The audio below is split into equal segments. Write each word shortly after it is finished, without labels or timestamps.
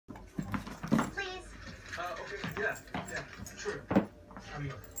Yeah, sure. I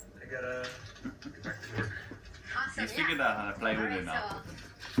gotta get back to work. Awesome. He's figured out how to play with Alright, it now.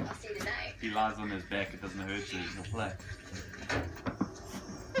 so I'll see you tonight. If he lies on his back, it doesn't hurt, so he'll play.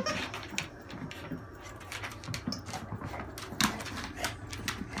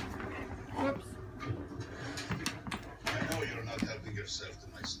 Whoops. I know you're not helping yourself to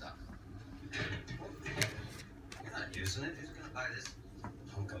my stuff. You're not using it. Who's gonna buy this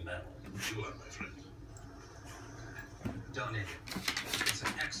hunk of metal? You are, my friend. Donate it. It's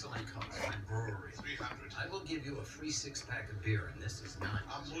an excellent cause. My brewery. 300. I will give you a free 6-pack of beer, and this is not.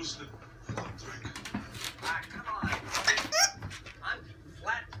 I'm Muslim. I don't drink. Ah, come on. I'm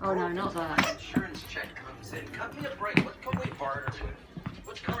flat. Oh, no, not that. My insurance check comes in. Cut me a break. What can we barter with?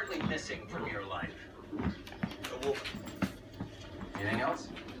 What's currently missing from your life? A woman. Anything else?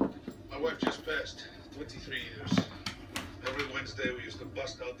 My wife just passed. 23 years. Every Wednesday we used to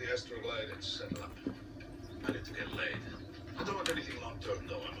bust out the Astroglide and settle up. I need to get laid. I don't want anything long term,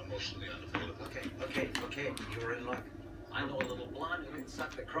 though. I'm emotionally unavailable. Okay. You're in luck. I know a little blonde who can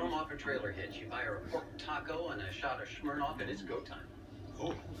suck the chrome off a trailer hitch. You buy her a pork taco and a shot of Smirnoff, and it's go time.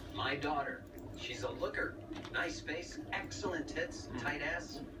 Who? My daughter. She's a looker. Nice face, excellent tits, tight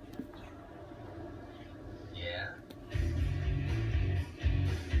ass. Yeah.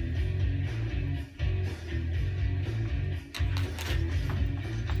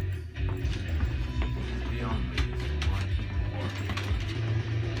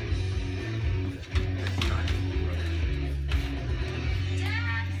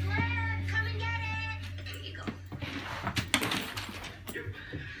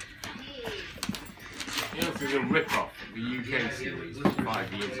 This is a rip-off of the UK series from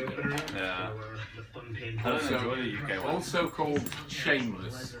 5 years ago. Yeah. I don't enjoy the UK one. Also called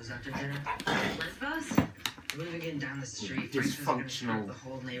Shameless. Moving in down the street, Dysfunctional, the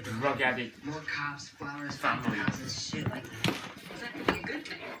whole neighborhood. drug addict, More cops, flowers, family. houses, shit like that. That could be a good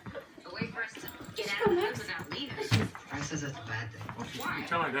thing. A way for us to get out of the woods without leaving. I says that's a bad thing. Well, she's pretty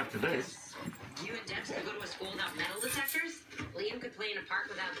tired after this. You and Debs could go to a school without metal detectors. Liam could play in a park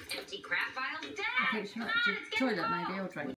without empty crap vials. Dad! I think she might have to toilet maybe or drink.